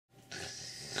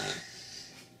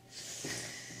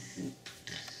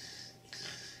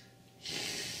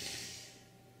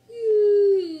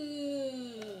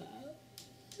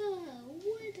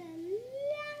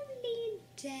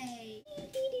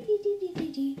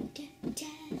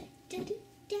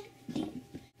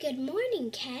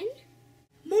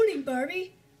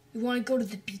You want to go to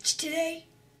the beach today?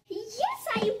 Yes,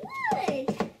 I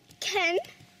would. Ken?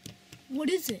 What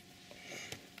is it?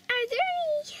 Are there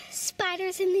any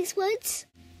spiders in these woods?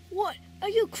 What? Are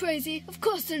you crazy? Of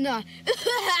course they're not.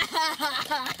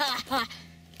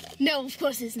 No, of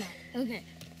course it's not. Okay.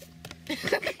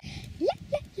 La,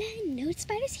 la, la, no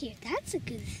spiders here. That's a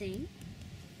good thing.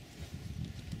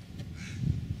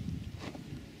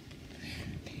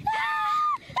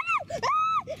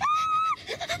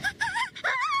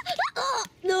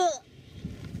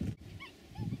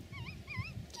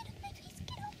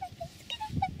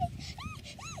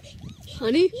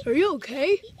 Honey, are you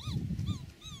okay?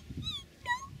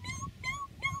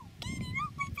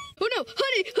 Oh no,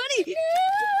 honey!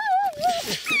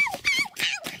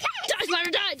 Die, spider,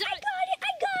 die! I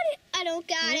got it! I don't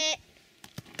got it.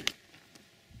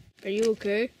 Are you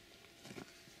okay?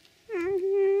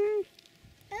 Oh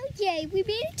yay, we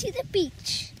made it to the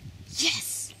beach.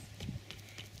 Yes!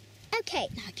 Okay,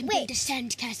 Now I can wait. build a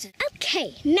sand castle.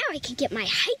 Okay, now I can get my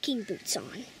hiking boots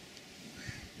on.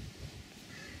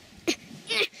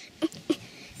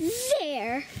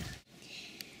 There.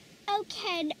 Oh,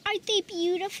 Ken, aren't they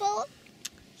beautiful?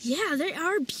 Yeah, they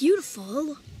are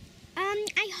beautiful.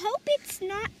 I hope it's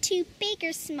not too big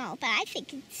or small, but I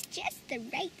think it's just the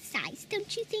right size.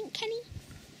 Don't you think, Kenny?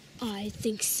 I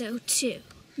think so too.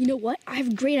 You know what? I have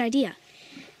a great idea.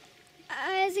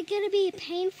 Is it going to be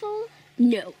painful?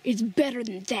 No, it's better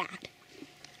than that.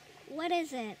 What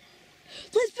is it?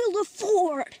 Let's build a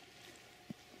fort!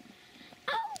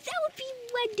 Oh, that would be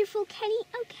wonderful, Kenny.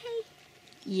 Okay.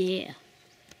 Yeah.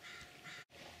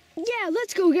 Yeah,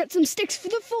 let's go get some sticks for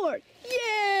the fort.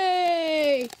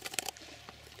 Yay!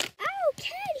 Oh,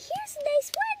 Ken, here's a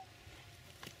nice one.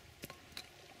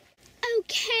 Oh,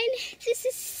 Ken, this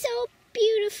is so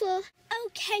beautiful. Oh,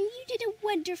 Ken, you did a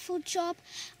wonderful job.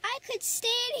 I could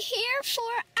stand here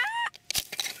for...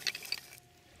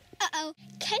 Uh-oh.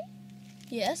 Ken,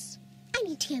 Yes? I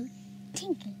need to go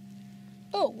tinkle.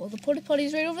 Oh, well, the porta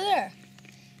potty's right over there.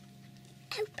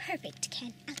 Oh, perfect,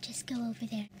 Ken. I'll just go over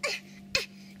there.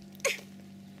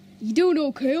 You doing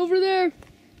okay over there?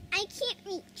 I can't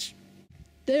reach.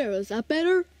 There, is that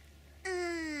better?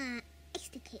 I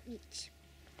still can't reach.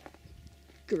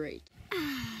 Great.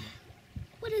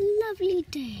 What a lovely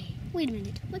day. Wait a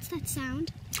minute. What's that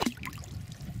sound?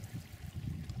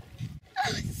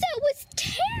 Oh, that was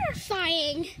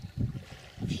terrifying.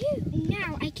 Phew,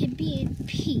 now I can be in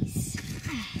peace.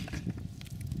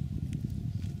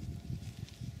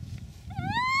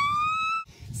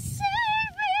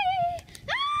 Save me!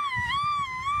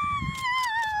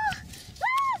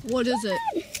 What is it?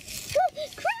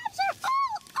 Crabs are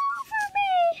all over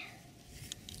me!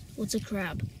 What's a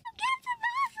crab? Get them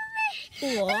off of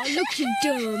me! Aw, look at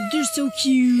them. They're so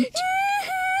cute.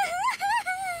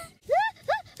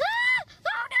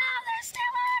 Oh no, they're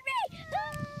still on me!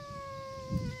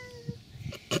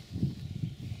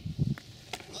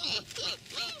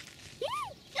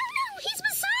 Oh no, he's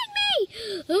beside me!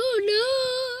 Oh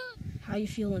no! How you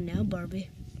feeling now, Barbie?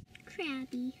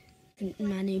 Crabby.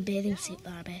 My new bathing suit,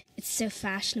 Barbie. It's so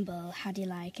fashionable. How do you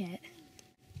like it?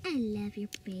 I love your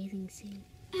bathing suit.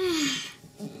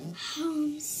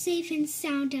 Home safe and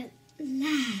sound at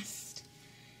last.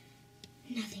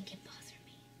 Nothing can bother